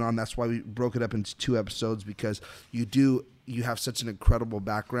lot going on. That's why we broke it up into 2 episodes, because you have such an incredible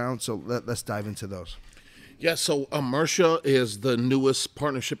background. So let's dive into those. Yeah. So Immersia is the newest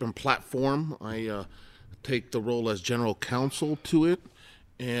partnership and platform. I take the role as general counsel to it,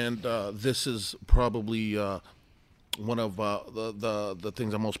 and this is probably one of the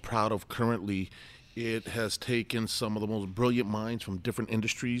things I'm most proud of currently. It has taken some of the most brilliant minds from different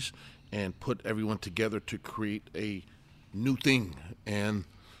industries and put everyone together to create a new thing, and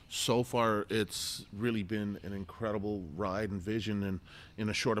so far it's really been an incredible ride and vision, and in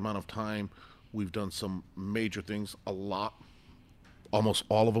a short amount of time we've done some major things, almost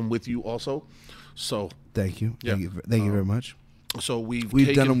all of them with you also. So thank you. Thank you very much. So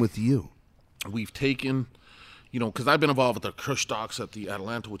we've done them with you. We've taken, because I've been involved with the Kush Stocks at the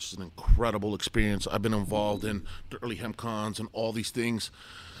Atlanta, which is an incredible experience. I've been involved in the early hemp cons and all these things,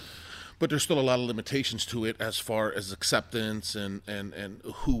 but there's still a lot of limitations to it as far as acceptance and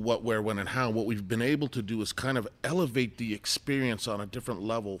who, what, where, when, and how. What we've been able to do is kind of elevate the experience on a different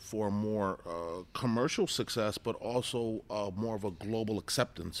level for more commercial success, but also more of a global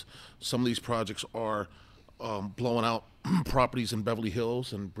acceptance. Some of these projects are blowing out properties in Beverly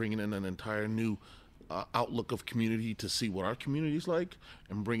Hills and bringing in an entire new outlook of community to see what our community is like,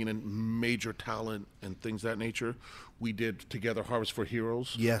 and bringing in major talent and things of that nature. We did together Harvest for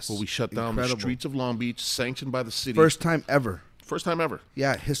Heroes, yes, where we shut down the streets of Long Beach, sanctioned by the city. First time ever.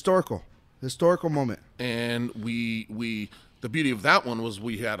 Yeah, historical moment. And we the beauty of that one was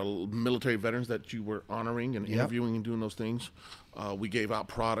we had military veterans that you were honoring and interviewing and doing those things. We gave out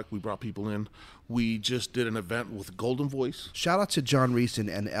product. We brought people in. We just did an event with Golden Voice. Shout out to John Reese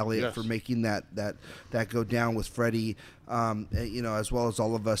and Elliot for making that go down with Freddie, as well as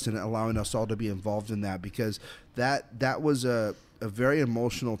all of us, and allowing us all to be involved in that, because that was a very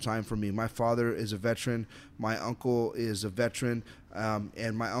emotional time for me. My father is a veteran. My uncle is a veteran.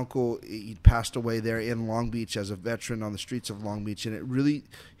 And my uncle, he passed away there in Long Beach as a veteran on the streets of Long Beach. And it really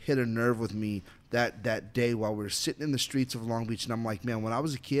hit a nerve with me that day while we were sitting in the streets of Long Beach. And I'm like, man, when I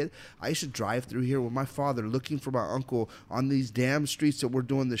was a kid, I used to drive through here with my father looking for my uncle on these damn streets that we're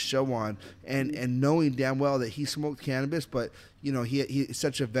doing the show on, and knowing damn well that he smoked cannabis, but he's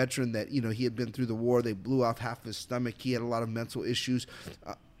such a veteran that, he had been through the war. They blew off half his stomach. He had a lot of mental issues.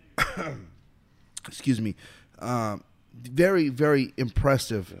 Excuse me. Very, very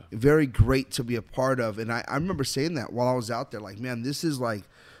impressive. Very great to be a part of. And I remember saying that while I was out there, like, man, this is like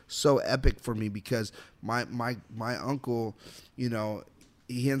so epic for me, because my uncle,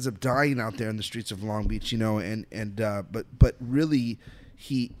 he ends up dying out there in the streets of Long Beach, but really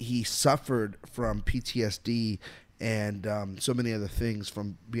he suffered from PTSD and so many other things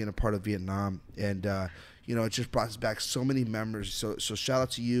from being a part of Vietnam. And it just brought us back so many memories. So shout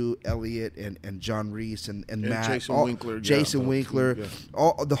out to you, Elliot, and John Reese and Matt, Jason Winkler,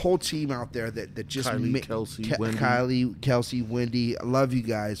 all the whole team out there that just Kylie, Kelsey, Wendy. I love you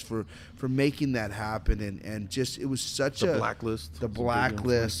guys for making that happen, and just it was such the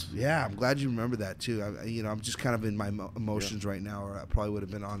Blacklist. Yeah, I'm glad you remember that too. I'm just kind of in my emotions right now, or I probably would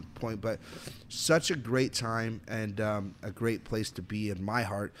have been on point, but such a great time and a great place to be in my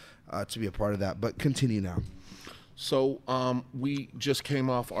heart to be a part of that. But continue now. So we just came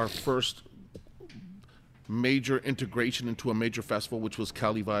off our first major integration into a major festival, which was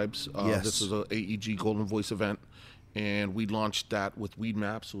Cali Vibes. Yes. This is a AEG Golden Voice event, and we launched that with Weed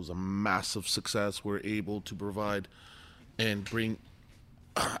Maps. It was a massive success. We're able to provide and bring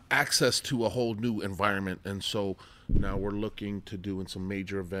access to a whole new environment, and so now we're looking to doing some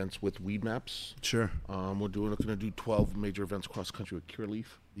major events with Weed Maps. Sure. We're going to do 12 major events across the country with Cureleaf.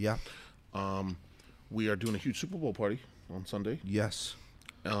 Yeah. We are doing a huge Super Bowl party on Sunday. Yes.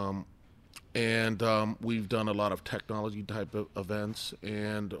 And we've done a lot of technology type of events,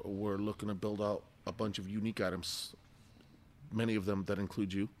 and we're looking to build out a bunch of unique items, many of them that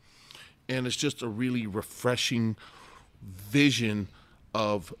include you. And it's just a really refreshing vision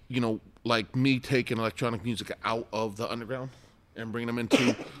of, like me taking electronic music out of the underground and bringing them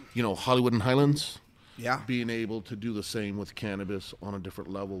into, Hollywood and Highlands. Yeah. Being able to do the same with cannabis on a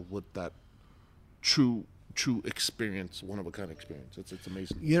different level with that true experience, one of a kind experience. It's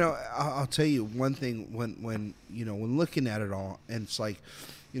amazing. I'll tell you one thing when looking at it all, and it's like,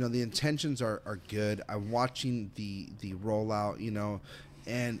 the intentions are good. I'm watching the rollout,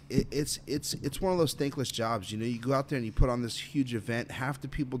 and it's one of those thankless jobs. You go out there and you put on this huge event. Half the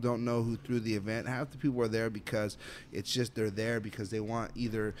people don't know who threw the event. Half the people are there because it's just they're there because they want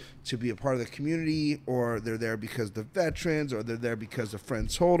either to be a part of the community, or they're there because the veterans, or they're there because a friend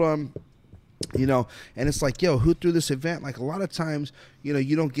told them. And it's like, who threw this event? Like, a lot of times,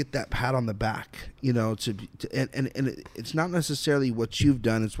 you don't get that pat on the back, and it's not necessarily what you've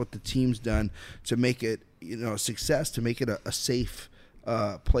done. It's what the team's done to make it, a success, to make it a safe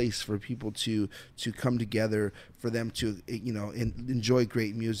place for people to come together, for them to enjoy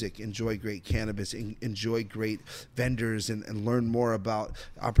great music, enjoy great cannabis, enjoy great vendors, and learn more about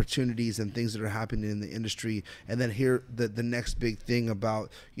opportunities and things that are happening in the industry, and then hear the next big thing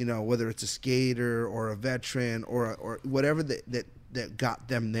about whether it's a skater or a veteran or whatever that got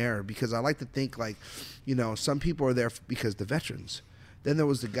them there. Because I like to think, like, some people are there because the veterans. Then there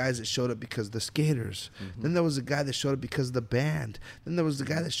was the guys that showed up because of the skaters. Mm-hmm. Then there was the guy that showed up because of the band. Then there was the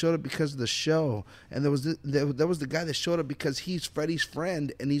guy that showed up because of the show. And there was the guy that showed up because he's Freddie's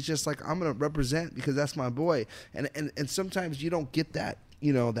friend, and he's just like, I'm going to represent because that's my boy. And sometimes you don't get that,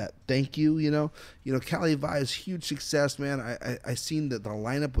 that thank you, Cali Vibes, huge success, man. I seen that the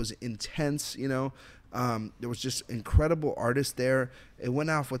lineup was intense, there was just incredible artists there. It went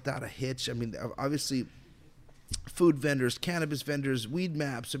off without a hitch. I mean, obviously, food vendors, cannabis vendors, Weed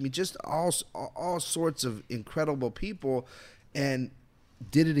Maps. I mean, just all sorts of incredible people, and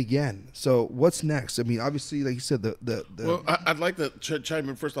did it again. So what's next? I mean, obviously, like you said, Well, I'd like to chime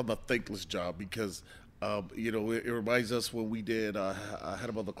in first on the thankless job, because it reminds us when we did Head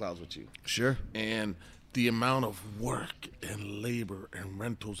Above the Clouds with you. Sure. And the amount of work and labor and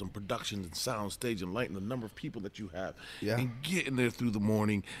rentals and production and sound, stage and light, and the number of people that you have, and getting there through the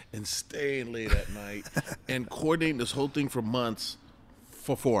morning and staying late at night and coordinating this whole thing for months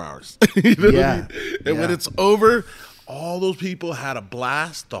for 4 hours. You know what I mean? And when it's over, all those people had a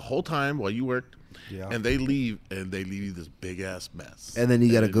blast the whole time while you worked. Yeah. And they leave you this big ass mess. And then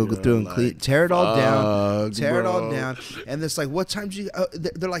you got to go through and clean, tear it all down. And it's like, what time do you?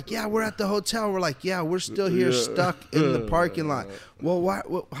 They're like, yeah, we're at the hotel. We're like, yeah, we're still here, stuck in the parking lot. Well, why?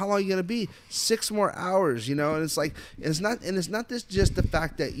 How long are you gonna be? 6 more hours, And it's like, it's not this just the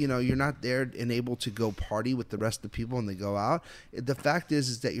fact that you're not there and able to go party with the rest of the people and they go out. The fact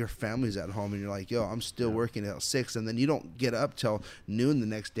is that your family's at home and you're like, yo, I'm still working at 6, and then you don't get up till noon the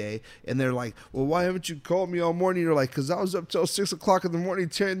next day, and they're like, well, why haven't you called me all morning? You're like, because I was up till 6 o'clock in the morning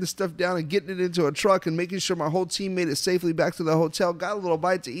tearing this stuff down and getting it into a truck and making sure my whole team made it safely back to the hotel, got a little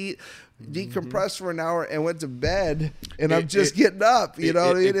bite to eat, decompressed for an hour, and went to bed. And I'm just getting up.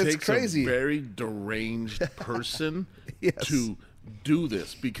 It's takes crazy. A very deranged person to do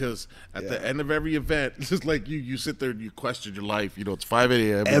this, because at the end of every event, it's just like you sit there and you question your life. It's 5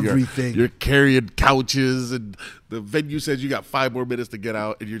 a.m. Everything. You're carrying couches, and the venue says you got 5 more minutes to get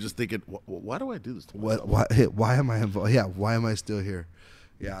out, and you're just thinking, why do I do this to myself? Why am I involved? Yeah, why am I still here?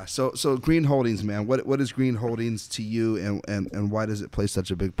 Yeah. So Green Holdings, man. What is Green Holdings to you, and why does it play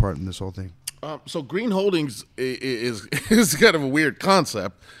such a big part in this whole thing? So Green Holdings is kind of a weird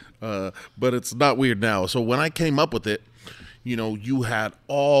concept. but it's not weird now. So when I came up with it, you know, you had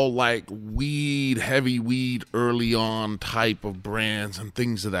all like weed, heavy weed early on type of brands and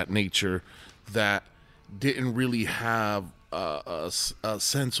things of that nature that didn't really have a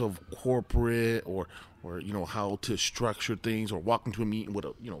sense of corporate or you know, how to structure things, or walk into a meeting with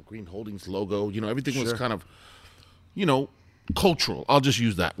a, you know, Green Holdings logo. You know, everything was kind of, you know, cultural. I'll just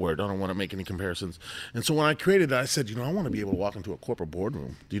use that word. I don't want to make any comparisons. And so when I created it, I said, you know, I want to be able to walk into a corporate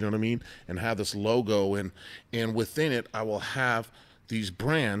boardroom. Do you know what I mean? And have this logo, and within it, I will have these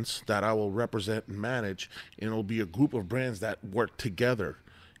brands that I will represent and manage, and it'll be a group of brands that work together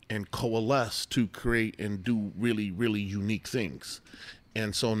and coalesce to create and do really, really unique things.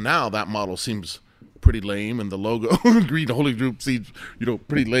 And so now that model seems pretty lame, and the logo Green Holdings Group seems, you know,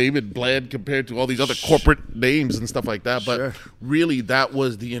 pretty lame and bland compared to all these other corporate names and stuff like that. But really, that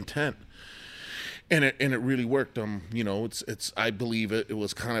was the intent, and it really worked. You know, it's I believe it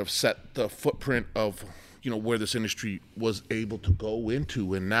was kind of set the footprint of, you know, where this industry was able to go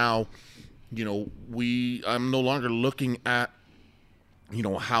into. And now, you know, I'm no longer looking at, you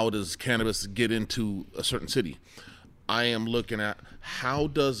know, how does cannabis get into a certain city. I am looking at how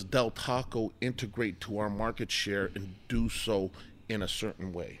does Del Taco integrate to our market share and do so in a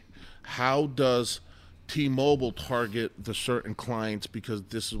certain way. How does T-Mobile target the certain clients because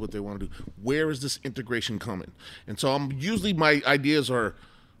this is what they want to do? Where is this integration coming? And so usually my ideas are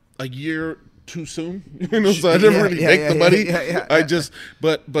a year too soon, you know, so I never really make the money. I just,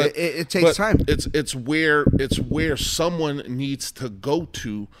 but it takes time. It's where someone needs to go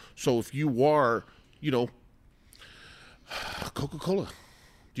to. So if you are, you know, Coca-Cola,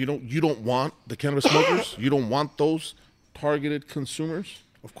 you don't want the cannabis smokers? You don't want those targeted consumers?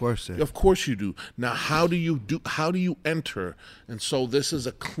 Of course, of course you do. Now, how do you enter? And so this is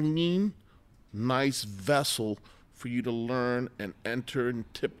a clean, nice vessel for you to learn and enter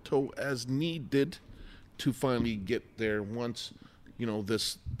and tiptoe as needed to finally get there once, you know,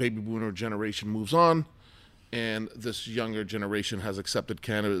 this baby boomer generation moves on and this younger generation has accepted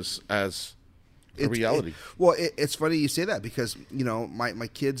cannabis as a reality. It's funny you say that because, you know, my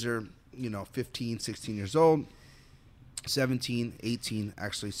kids are, you know, 15, 16 years old, 17, 18,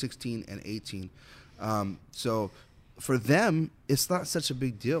 actually 16 and 18. So for them, it's not such a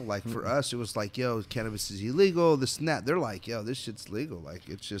big deal. Like for us, it was like, yo, cannabis is illegal, this and that. They're like, yo, this shit's legal. Like,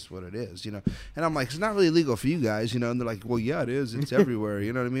 it's just what it is, you know? And I'm like, it's not really legal for you guys, you know? And they're like, well, yeah, it is. It's everywhere,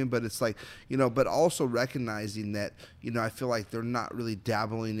 you know what I mean? But it's like, you know, but also recognizing that, you know, I feel like they're not really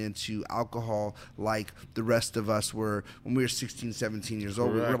dabbling into alcohol like the rest of us were when we were 16, 17 years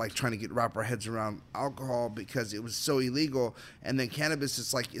old. Correct. We were like trying to wrap our heads around alcohol because it was so illegal. And then cannabis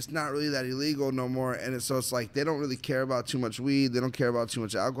is like, it's not really that illegal no more. And so it's like, they don't really care about too much weed. They don't care about too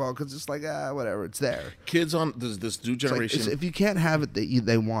much alcohol because it's like, whatever, it's there. Kids on this new generation. Like, if you can't have it,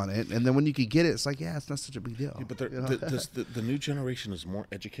 they want it. And then when you can get it, it's like, yeah, it's not such a big deal. Yeah, but the new generation is more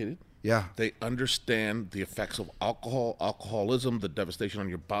educated. Yeah. They understand the effects of alcohol, alcoholism, the devastation on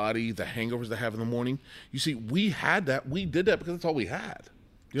your body, the hangovers they have in the morning. You see, we had that. We did that because that's all we had.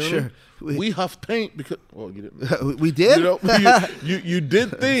 You know what I mean? We huffed paint because, well, you didn't. We did? You know, you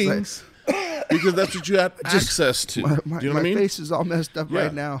did things because that's what you had access to. Do you know what I mean? My face is all messed up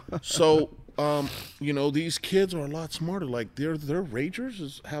right now. So, you know, these kids are a lot smarter. Like, their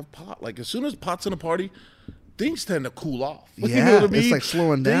ragers have pot. Like, as soon as pot's in a party, things tend to cool off. Yeah, you know what I mean? It's like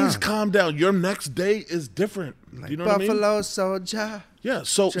slowing down. Things calm down. Your next day is different. Like you know what I mean? Buffalo Soldier. Yeah.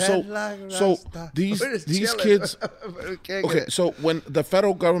 So these kids. Okay. So when the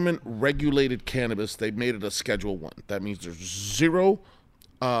federal government regulated cannabis, they made it a Schedule 1. That means there's zero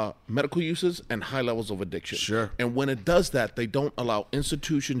medical uses and high levels of addiction. Sure. And when it does that, they don't allow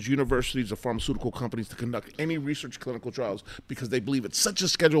institutions, universities, or pharmaceutical companies to conduct any research clinical trials because they believe it's such a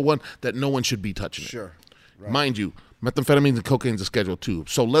Schedule 1 that no one should be touching it. Sure. Right. Mind you, methamphetamines and cocaine is a Schedule 2.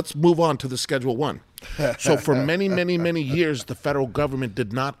 So let's move on to the Schedule 1. So for many, many, many years, the federal government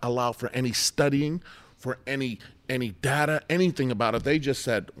did not allow for any studying, for any data, anything about it. They just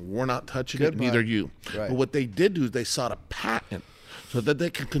said, we're not touching it, neither you. Right. But what they did do is they sought a patent so that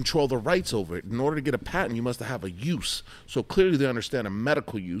they can control the rights over it. In order to get a patent, you must have a use. So clearly they understand a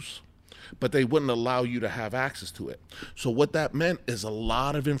medical use, but they wouldn't allow you to have access to it. So what that meant is a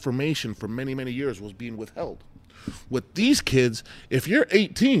lot of information for many, many years was being withheld. With these kids, if you're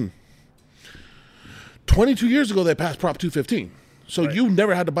 18, 22 years ago they passed Prop 215. So you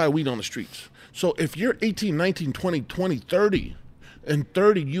never had to buy weed on the streets. So if you're 18, 19, 20, 30, and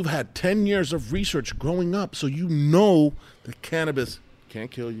 30, you've had 10 years of research growing up, so you know that cannabis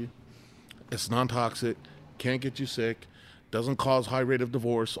can't kill you, it's non-toxic, can't get you sick, doesn't cause high rate of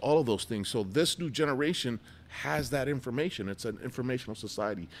divorce, all of those things. So this new generation has that information. It's an informational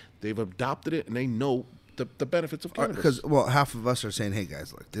society. They've adopted it, and they know the benefits of cannabis. Because, well, half of us are saying, hey,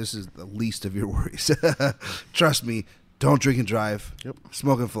 guys, look, this is the least of your worries. Trust me, don't drink and drive. Yep.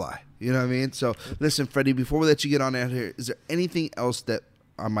 Smoke and fly. You know what I mean? So, listen, Freddie, before we let you get on out here, is there anything else that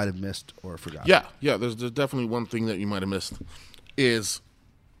I might have missed or forgotten? Yeah, there's definitely one thing that you might have missed is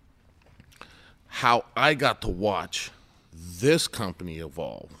how I got to watch this company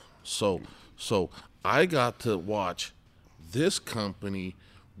evolve. So I got to watch this company,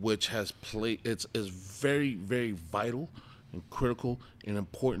 which has played, is very, very vital and critical and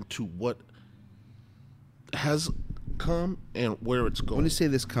important to what has come and where it's going. When you say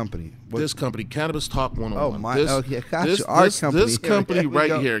this company, this company, Cannabis Talk 101. Oh, my, okay, got you. This company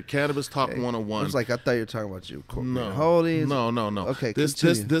right here, Cannabis Talk 101. I was like, I thought you were talking about you. No. Holdings. No. Okay,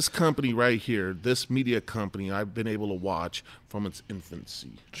 this company right here, this media company, I've been able to watch from its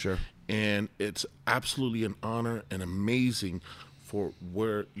infancy. Sure. And it's absolutely an honor and amazing for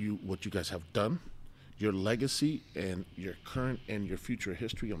what you guys have done, your legacy, and your current and your future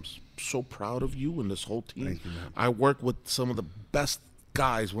history. I'm so proud of you and this whole team. Thank you, man. I work with some of the best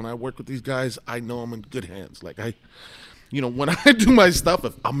guys. When I work with these guys, I know I'm in good hands. Like when I do my stuff,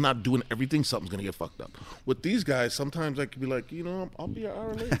 if I'm not doing everything, something's gonna get fucked up. With these guys, sometimes I can be like, I'll be an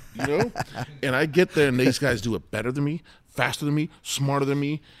hour late, and I get there and these guys do it better than me, faster than me, smarter than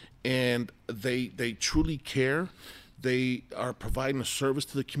me, and they truly care. They are providing a service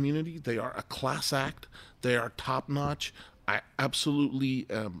to the community. They are a class act. They are top notch. I absolutely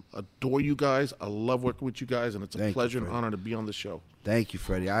adore you guys. I love working with you guys, and it's a pleasure and honor to be on the show. Thank you,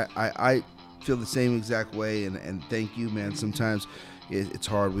 Freddie. I feel the same exact way, and thank you, man. Sometimes it's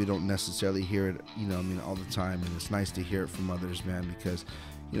hard. We don't necessarily hear it, all the time, and it's nice to hear it from others, man, because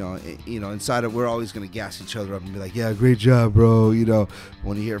inside of, we're always going to gas each other up and be like, yeah, great job, bro.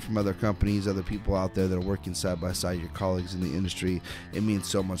 When you hear it from other companies, other people out there that are working side by side, your colleagues in the industry, it means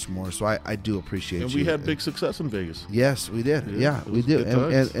so much more. So I do appreciate you. And we had big success in Vegas. Yes, we did. Yeah, we did.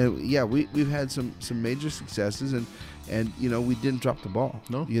 And yeah, we've had some major successes, and we didn't drop the ball.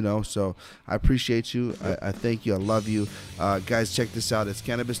 No. So I appreciate you. I thank you. I love you. Guys, check this out. It's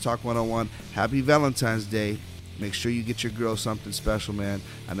Cannabis Talk 101. Happy Valentine's Day. Make sure you get your girl something special, man.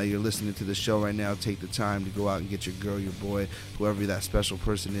 I know you're listening to the show right now. Take the time to go out and get your girl, your boy, whoever that special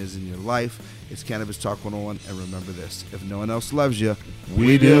person is in your life. It's Cannabis Talk 101. And remember this, if no one else loves you,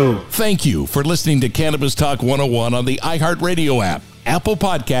 we do. Thank you for listening to Cannabis Talk 101 on the iHeartRadio app, Apple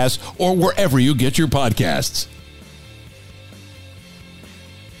Podcasts, or wherever you get your podcasts.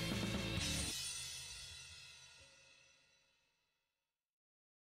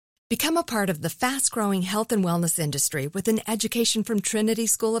 Become a part of the fast-growing health and wellness industry with an education from Trinity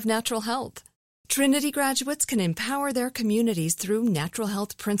School of Natural Health. Trinity graduates can empower their communities through natural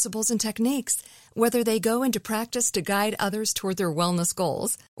health principles and techniques, whether they go into practice to guide others toward their wellness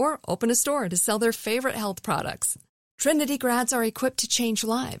goals or open a store to sell their favorite health products. Trinity grads are equipped to change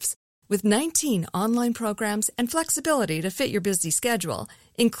lives with 19 online programs and flexibility to fit your busy schedule,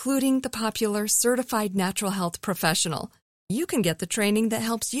 including the popular Certified Natural Health Professional. You can get the training that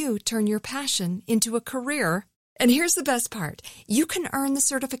helps you turn your passion into a career. And here's the best part. You can earn the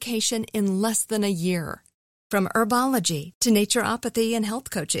certification in less than a year. From herbology to naturopathy and health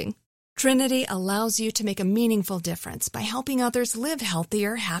coaching, Trinity allows you to make a meaningful difference by helping others live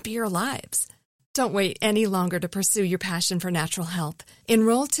healthier, happier lives. Don't wait any longer to pursue your passion for natural health.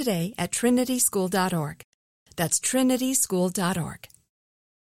 Enroll today at trinityschool.org. That's trinityschool.org.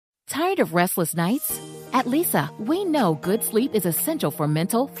 Tired of restless nights? At Leesa, we know good sleep is essential for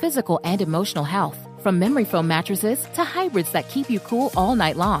mental, physical, and emotional health. From memory foam mattresses to hybrids that keep you cool all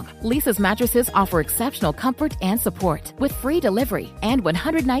night long, Leesa's mattresses offer exceptional comfort and support with free delivery and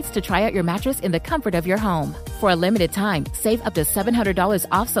 100 nights to try out your mattress in the comfort of your home. For a limited time, save up to $700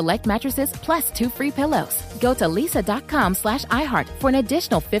 off select mattresses plus 2 free pillows. Go to leesa.com/iHeart for an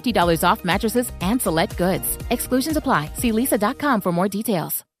additional $50 off mattresses and select goods. Exclusions apply. See leesa.com for more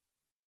details.